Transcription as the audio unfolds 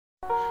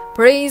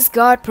Praise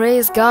God,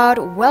 praise God.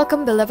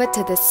 Welcome, beloved,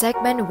 to this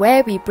segment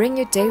where we bring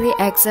you daily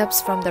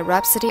excerpts from the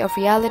Rhapsody of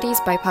Realities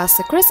by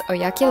Pastor Chris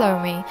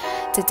Oyakhilome.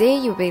 Today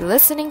you'll be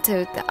listening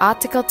to the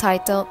article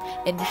titled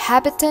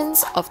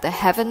Inhabitants of the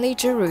Heavenly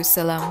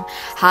Jerusalem.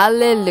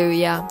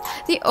 Hallelujah.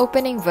 The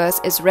opening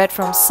verse is read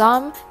from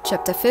Psalm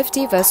chapter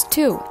 50 verse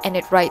 2, and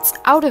it writes,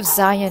 "Out of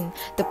Zion,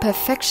 the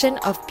perfection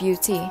of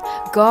beauty,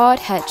 God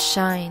had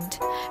shined."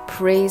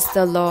 Praise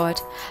the Lord.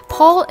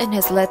 Paul, in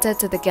his letter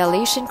to the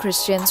Galatian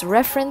Christians,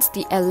 referenced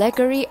the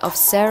allegory of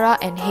Sarah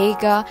and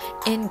Hagar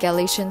in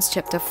Galatians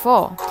chapter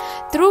 4.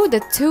 Through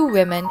the two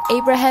women,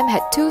 Abraham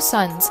had two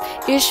sons,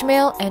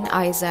 Ishmael and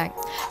Isaac.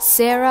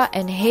 Sarah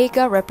and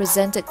Hagar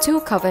represented two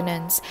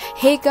covenants.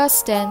 Hagar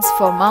stands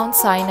for Mount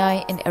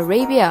Sinai in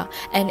Arabia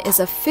and is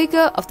a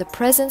figure of the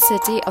present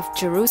city of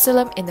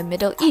Jerusalem in the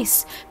Middle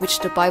East, which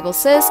the Bible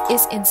says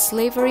is in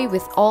slavery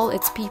with all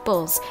its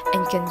peoples,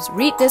 and you can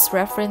read this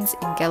reference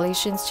in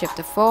Galatians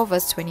chapter 4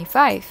 verse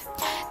 25.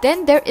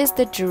 Then there is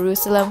the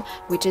Jerusalem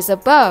which is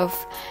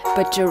above,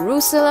 but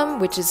Jerusalem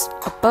which is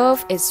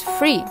above is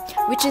free,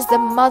 which is the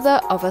mother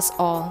of us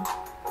all.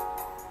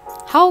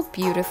 How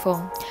beautiful.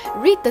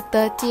 Read the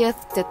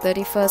 30th to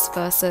 31st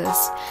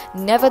verses.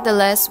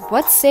 Nevertheless,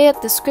 what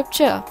saith the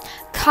scripture?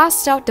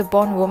 Cast out the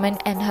bondwoman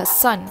and her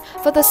son,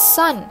 for the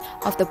son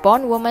of the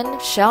bondwoman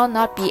shall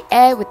not be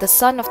heir with the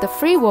son of the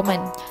free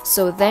woman.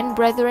 So then,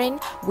 brethren,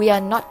 we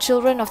are not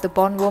children of the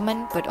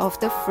bondwoman, but of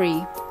the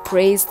free.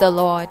 Praise the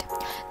Lord.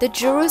 The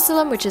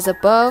Jerusalem which is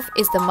above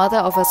is the mother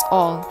of us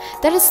all.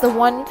 That is the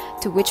one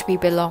to which we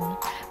belong.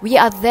 We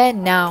are there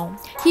now.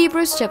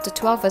 Hebrews chapter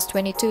 12 verse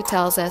 22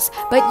 tells us,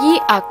 "But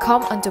ye are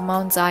come unto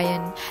Mount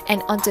Zion,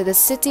 and unto the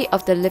city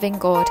of the living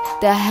God,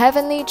 the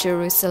heavenly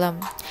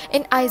Jerusalem."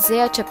 In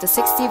Isaiah chapter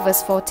 60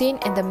 verse 14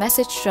 in the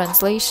Message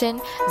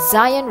translation,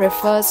 Zion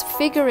refers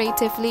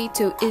figuratively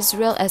to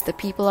Israel as the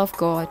people of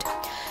God.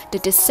 The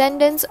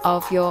descendants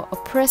of your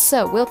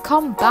oppressor will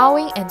come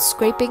bowing and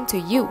scraping to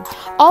you.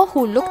 All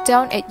who look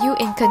down at you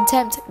in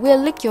contempt will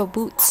lick your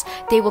boots.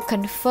 They will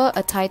confer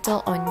a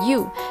title on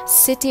you,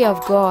 City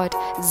of God,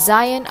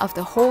 Zion of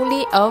the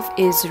Holy of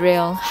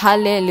Israel.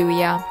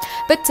 Hallelujah.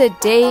 But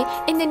today,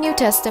 in the New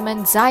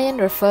Testament, Zion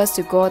refers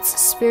to God's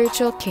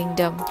spiritual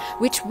kingdom,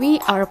 which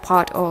we are a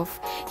part of.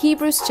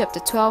 Hebrews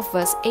chapter 12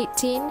 verse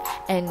 18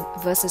 and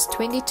verses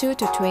 22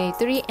 to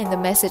 23 in the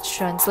Message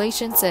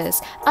translation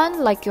says,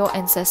 "Unlike your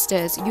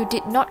ancestors, you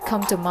did not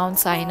come to Mount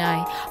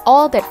Sinai,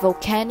 all that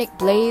volcanic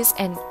blaze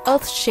and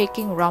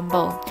earth-shaking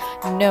rumble.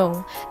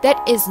 No,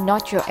 that is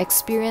not your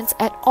experience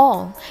at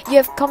all. You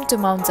have come to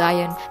Mount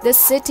Zion, the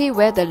city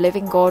where the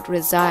living God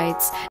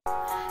resides."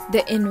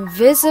 The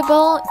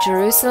invisible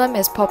Jerusalem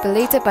is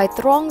populated by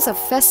throngs of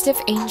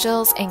festive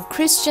angels and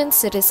Christian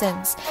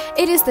citizens.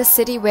 It is the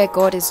city where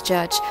God is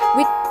judged,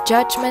 with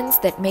judgments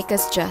that make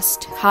us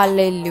just.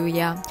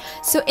 Hallelujah.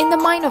 So in the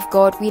mind of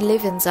God, we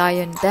live in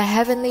Zion, the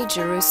heavenly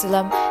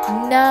Jerusalem,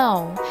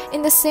 now,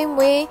 in the same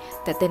way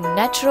that the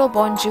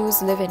natural-born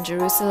Jews live in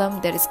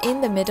Jerusalem that is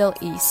in the Middle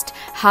East.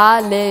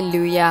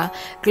 Hallelujah.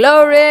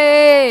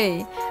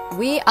 Glory!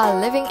 We are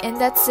living in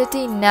that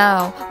city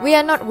now. We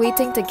are not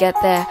waiting to get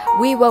there.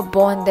 We were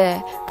born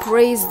there.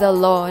 Praise the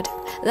Lord.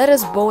 Let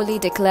us boldly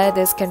declare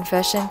this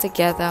confession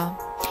together.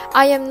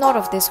 I am not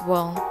of this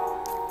world.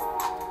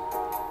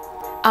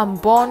 I'm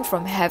born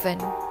from heaven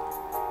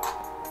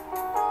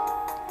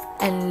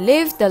and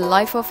live the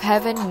life of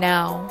heaven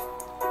now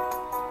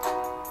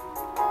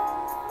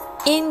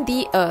in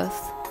the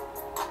earth.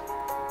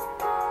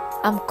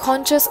 I'm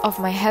conscious of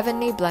my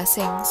heavenly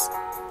blessings,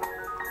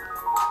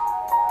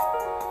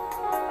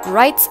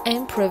 rights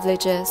and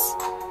privileges,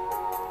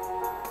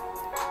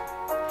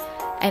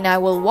 and I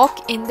will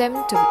walk in them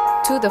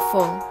to the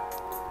full.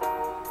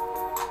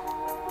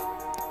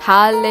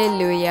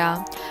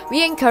 Hallelujah.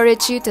 We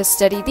encourage you to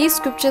study these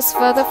scriptures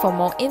further for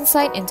more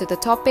insight into the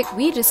topic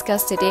we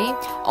discussed today,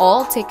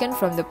 all taken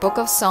from the book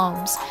of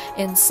Psalms.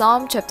 In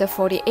Psalm chapter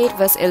 48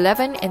 verse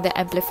 11 in the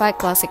Amplified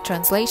Classic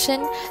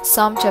Translation,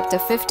 Psalm chapter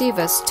 50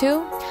 verse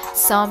 2,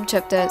 Psalm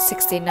chapter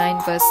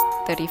 69 verse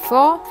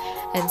 34,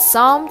 and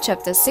Psalm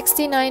chapter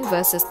 69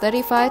 verses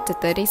 35 to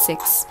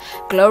 36.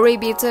 Glory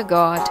be to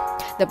God.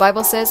 The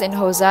Bible says in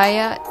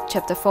Hosea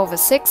chapter 4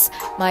 verse 6,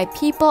 "My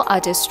people are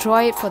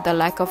destroyed for the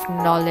lack of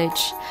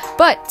knowledge.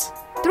 But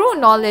through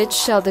knowledge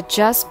shall the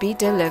just be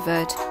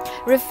delivered."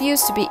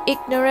 Refuse to be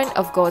ignorant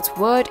of God's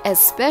word,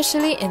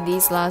 especially in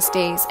these last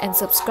days, and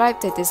subscribe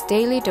to this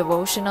daily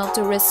devotional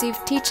to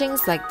receive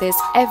teachings like this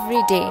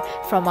every day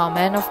from our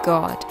man of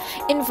God.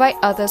 Invite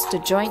others to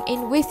join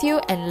in with you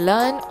and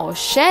learn, or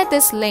share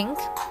this link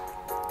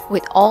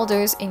with all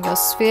those in your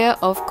sphere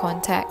of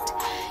contact.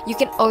 You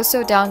can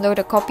also download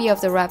a copy of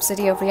the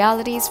Rhapsody of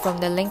Realities from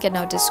the link in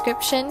our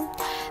description.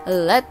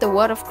 Let the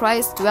word of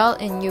Christ dwell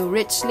in you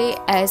richly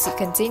as you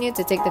continue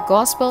to take the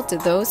gospel to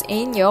those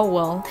in your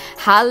world.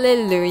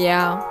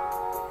 Hallelujah.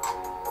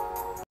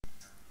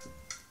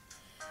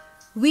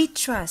 We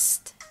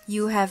trust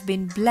you have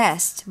been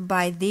blessed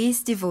by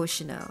this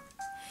devotional.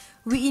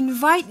 We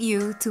invite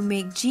you to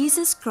make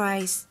Jesus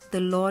Christ the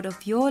Lord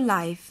of your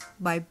life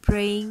by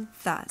praying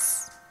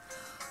thus.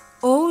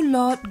 O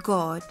Lord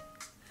God,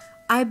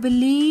 I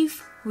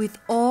believe with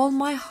all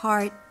my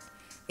heart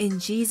in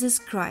Jesus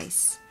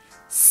Christ,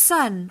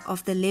 Son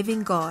of the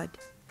living God.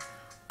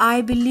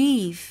 I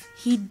believe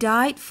He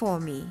died for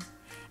me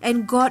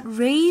and God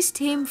raised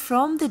Him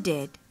from the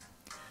dead.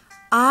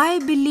 I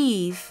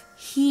believe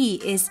He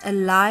is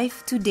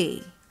alive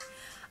today.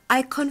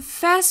 I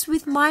confess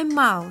with my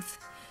mouth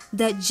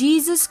that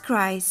Jesus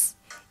Christ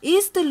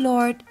is the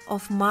Lord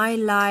of my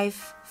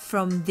life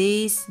from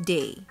this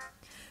day.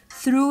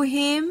 Through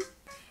Him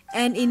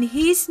and in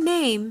His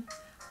name,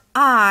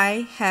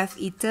 I have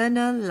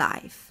eternal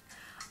life.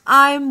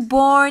 I am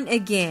born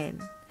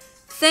again.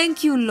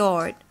 Thank you,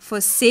 Lord,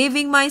 for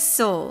saving my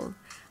soul.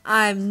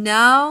 I am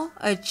now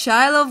a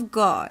child of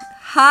God.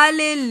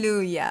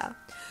 Hallelujah.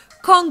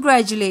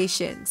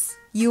 Congratulations.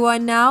 You are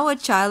now a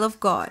child of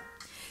God.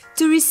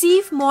 To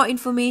receive more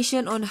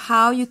information on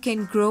how you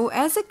can grow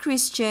as a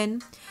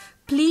Christian,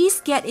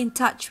 please get in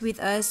touch with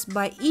us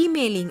by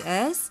emailing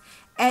us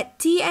at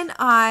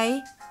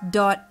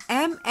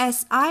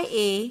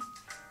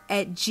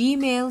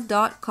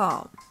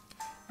tni.msia@gmail.com.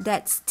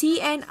 That's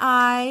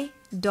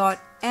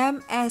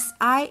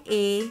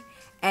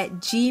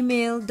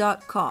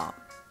tni.msia@gmail.com.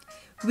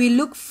 We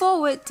look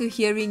forward to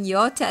hearing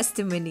your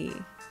testimony.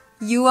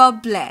 You are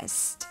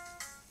blessed.